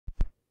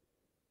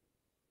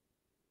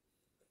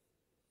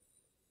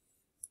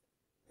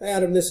Hi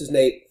Adam, this is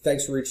Nate.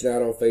 Thanks for reaching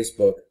out on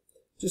Facebook.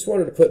 Just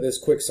wanted to put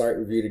this quick site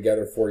review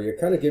together for you,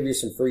 kind of give you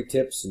some free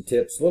tips,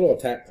 a little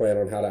attack plan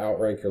on how to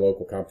outrank your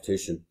local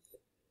competition.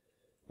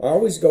 I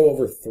always go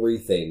over three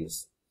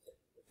things: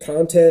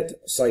 content,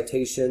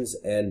 citations,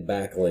 and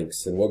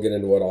backlinks, and we'll get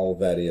into what all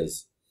of that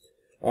is.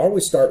 I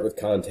always start with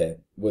content.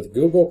 With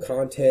Google,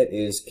 content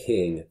is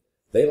king.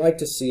 They like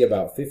to see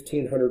about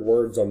 1,500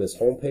 words on this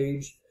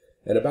homepage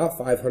and about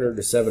 500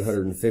 to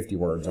 750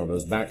 words on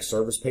those back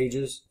service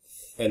pages.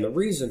 And the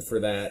reason for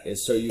that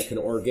is so you can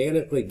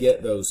organically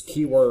get those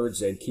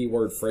keywords and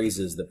keyword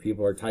phrases that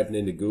people are typing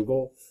into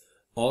Google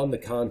on the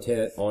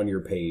content on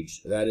your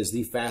page. That is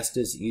the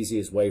fastest,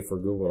 easiest way for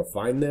Google to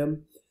find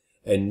them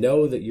and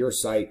know that your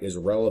site is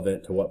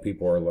relevant to what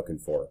people are looking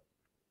for.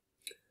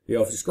 You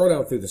know, if you scroll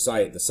down through the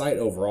site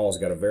overall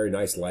has got a very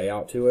nice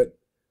layout to it.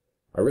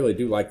 I really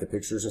do like the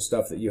pictures and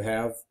stuff that you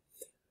have.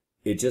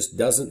 It just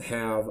doesn't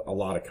have a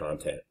lot of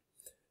content.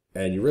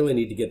 And you really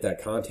need to get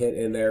that content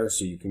in there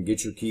so you can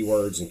get your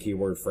keywords and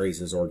keyword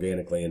phrases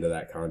organically into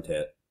that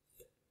content.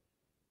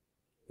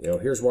 You know,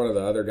 here's one of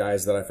the other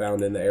guys that I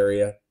found in the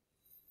area.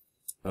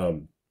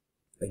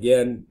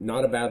 Again,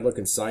 not a bad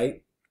looking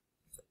site,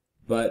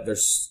 but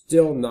there's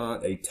still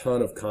not a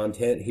ton of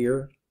content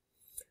here.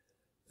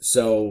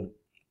 So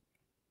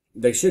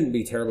they shouldn't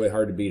be terribly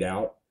hard to beat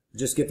out.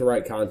 Just get the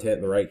right content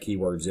and the right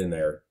keywords in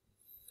there.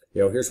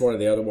 You know, here's one of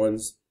the other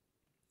ones.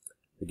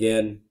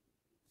 Again,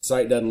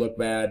 site doesn't look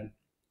bad,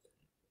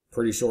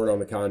 pretty short on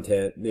the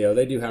content. You know,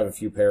 they do have a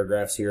few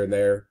paragraphs here and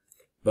there,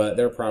 but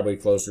they're probably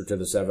closer to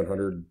the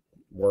 700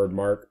 word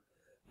mark.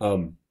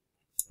 Not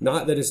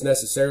that it's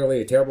necessarily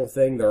a terrible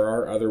thing. There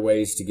are other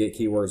ways to get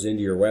keywords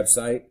into your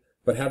website,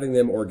 but having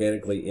them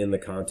organically in the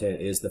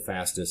content is the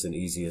fastest and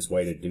easiest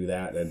way to do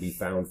that and be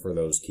found for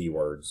those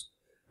keywords.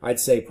 I'd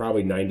say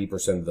probably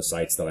 90% of the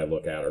sites that I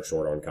look at are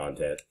short on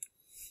content.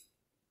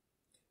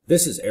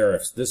 This is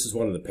Ahrefs. This is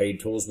one of the paid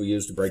tools we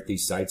use to break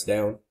these sites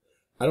down.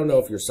 I don't know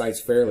if your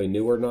site's fairly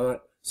new or not.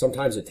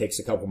 Sometimes it takes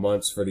a couple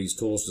months for these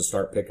tools to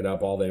start picking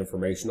up all the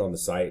information on the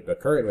site, but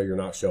currently you're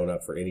not showing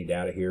up for any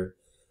data here.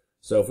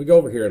 So if we go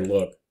over here and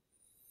look,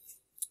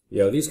 you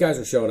know, these guys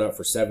are showing up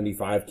for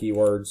 75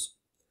 keywords.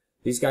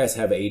 These guys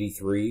have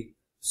 83.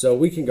 So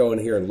we can go in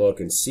here and look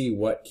and see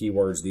what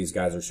keywords these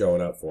guys are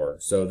showing up for.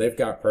 So they've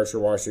got pressure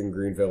washing,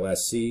 Greenville,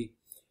 SC.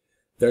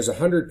 There's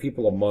 100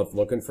 people a month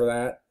looking for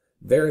that.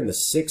 They're in the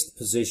 6th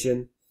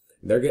position.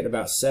 They're getting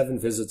about 7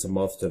 visits a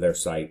month to their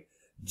site.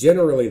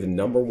 Generally, the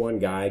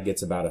 #1 guy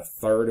gets about a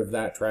third of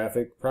that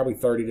traffic, probably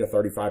 30 to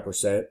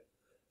 35%.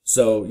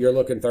 So you're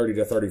looking 30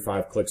 to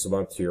 35 clicks a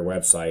month to your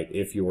website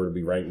if you were to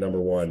be ranked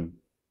 #1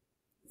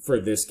 for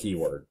this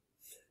keyword.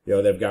 You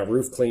know, they've got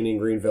roof cleaning,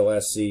 Greenville,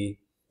 SC.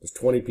 There's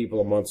 20 people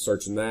a month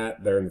searching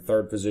that. They're in the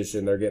 3rd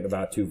position. They're getting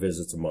about 2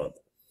 visits a month.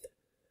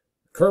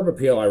 Curb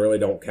appeal, I really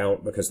don't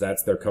count because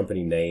that's their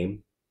company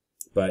name.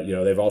 But, you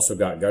know, they've also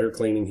got gutter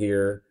cleaning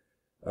here,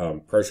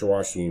 pressure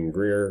washing in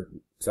Greer,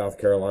 South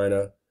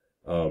Carolina.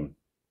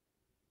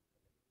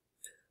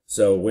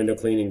 So window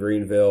cleaning,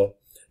 Greenville.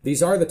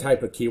 These are the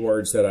type of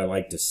keywords that I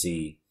like to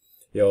see.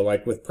 You know,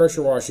 like with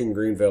pressure washing,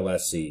 Greenville,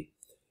 SC.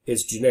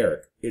 It's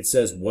generic. It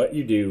says what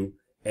you do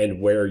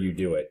and where you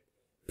do it.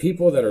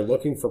 People that are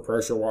looking for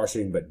pressure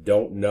washing but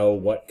don't know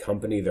what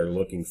company they're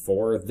looking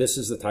for, this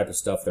is the type of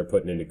stuff they're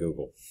putting into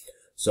Google.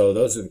 So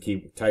those are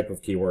the type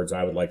of keywords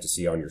I would like to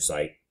see on your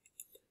site.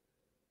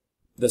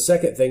 The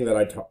second thing that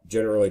I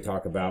generally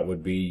talk about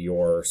would be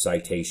your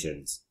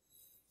citations.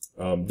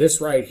 This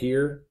right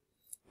here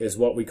is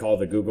what we call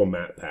the Google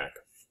Map Pack.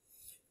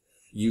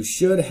 You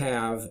should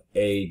have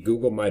a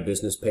Google My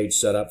Business page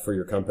set up for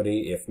your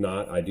company. If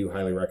not, I do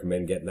highly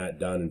recommend getting that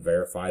done and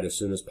verified as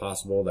soon as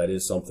possible. That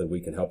is something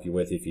we can help you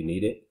with if you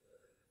need it.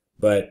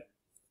 But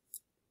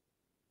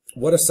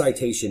what a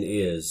citation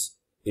is,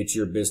 it's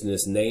your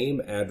business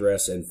name,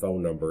 address, and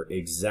phone number,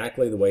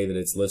 exactly the way that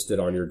it's listed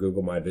on your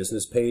Google My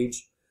Business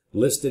page,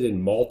 listed in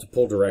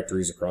multiple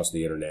directories across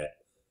the internet.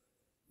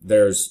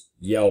 There's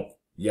Yelp,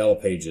 Yellow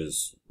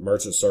Pages,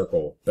 Merchant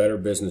Circle, Better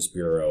Business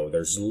Bureau.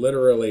 There's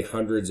literally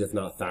hundreds, if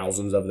not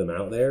thousands of them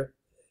out there.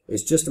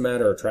 It's just a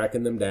matter of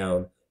tracking them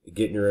down,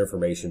 getting your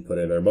information put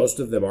in there. Most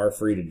of them are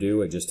free to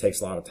do. It just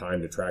takes a lot of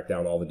time to track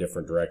down all the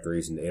different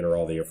directories and enter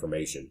all the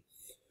information.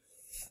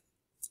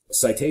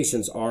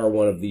 Citations are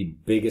one of the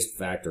biggest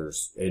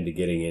factors into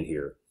getting in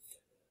here.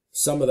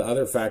 Some of the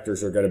other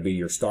factors are going to be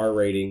your star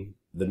rating,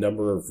 the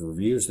number of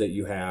reviews that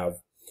you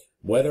have,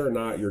 whether or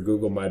not your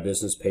Google My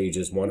Business page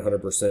is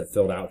 100%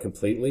 filled out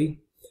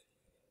completely,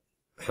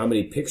 how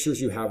many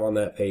pictures you have on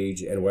that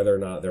page, and whether or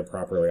not they're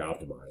properly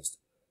optimized.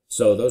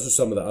 So those are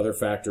some of the other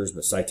factors,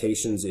 but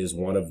citations is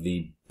one of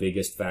the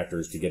biggest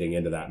factors to getting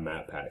into that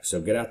map pack. So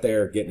get out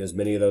there, get in as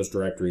many of those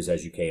directories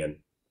as you can.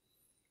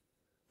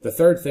 The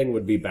third thing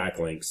would be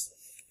backlinks.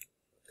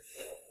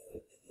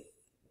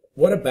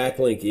 What a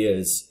backlink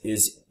is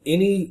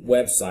any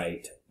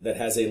website that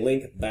has a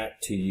link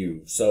back to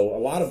you. So a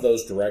lot of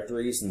those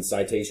directories and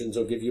citations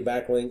will give you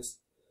backlinks.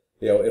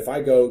 You know, if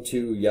I go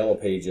to Yellow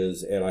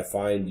Pages and I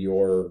find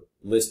your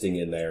listing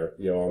in there,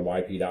 you know, on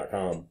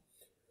yp.com,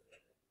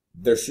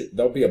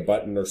 there'll be a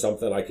button or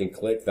something I can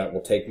click that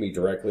will take me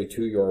directly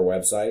to your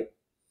website.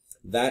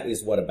 That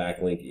is what a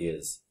backlink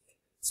is.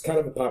 It's kind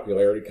of a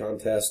popularity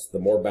contest. The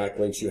more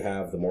backlinks you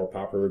have, the more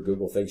popular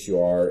Google thinks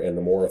you are, and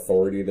the more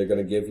authority they're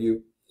going to give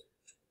you.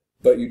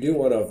 But you do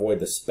want to avoid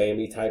the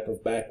spammy type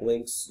of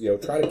backlinks.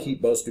 Try to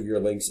keep most of your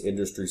links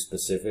industry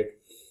specific.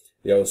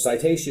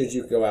 Citations,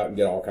 you can go out and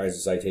get all kinds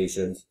of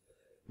citations.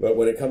 But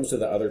when it comes to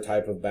the other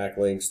type of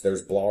backlinks,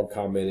 there's blog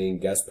commenting,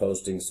 guest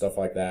posting, stuff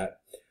like that.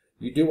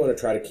 You do want to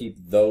try to keep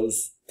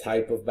those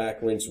type of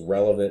backlinks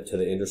relevant to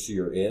the industry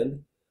you're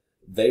in.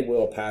 They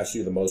will pass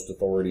you the most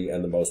authority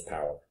and the most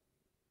power.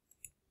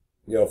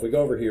 If we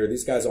go over here,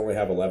 these guys only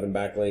have 11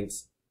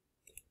 backlinks.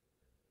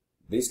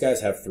 These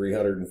guys have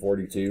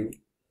 342.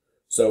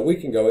 So we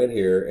can go in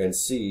here and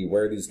see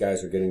where these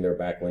guys are getting their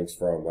backlinks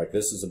from. Like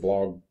this is a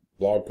blog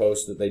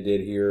post that they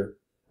did here,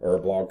 or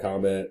a blog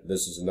comment.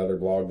 This is another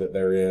blog that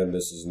they're in.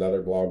 This is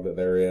another blog that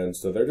they're in.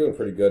 So they're doing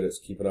pretty good at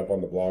keeping up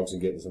on the blogs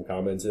and getting some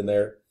comments in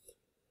there.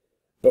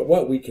 But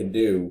what we can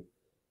do,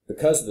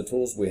 because of the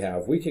tools we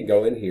have, we can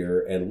go in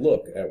here and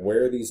look at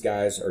where these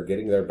guys are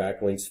getting their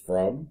backlinks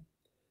from.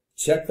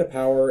 Check the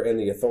power and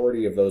the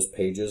authority of those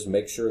pages.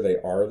 Make sure they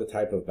are the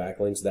type of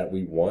backlinks that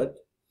we want.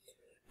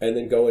 And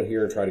then go in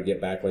here and try to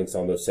get backlinks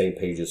on those same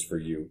pages for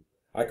you.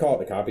 I call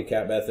it the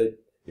copycat method.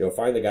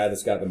 Find the guy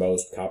that's got the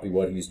most, copy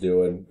what he's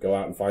doing, go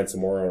out and find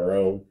some more on our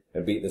own,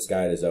 and beat this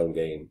guy at his own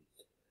game.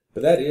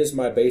 But that is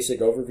my basic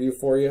overview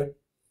for you.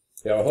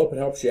 I hope it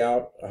helps you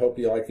out. I hope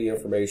you like the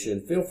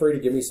information. Feel free to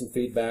give me some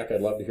feedback.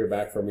 I'd love to hear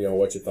back from you on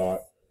what you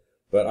thought.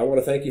 But I want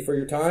to thank you for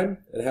your time,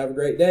 and have a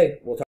great day.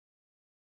 We'll talk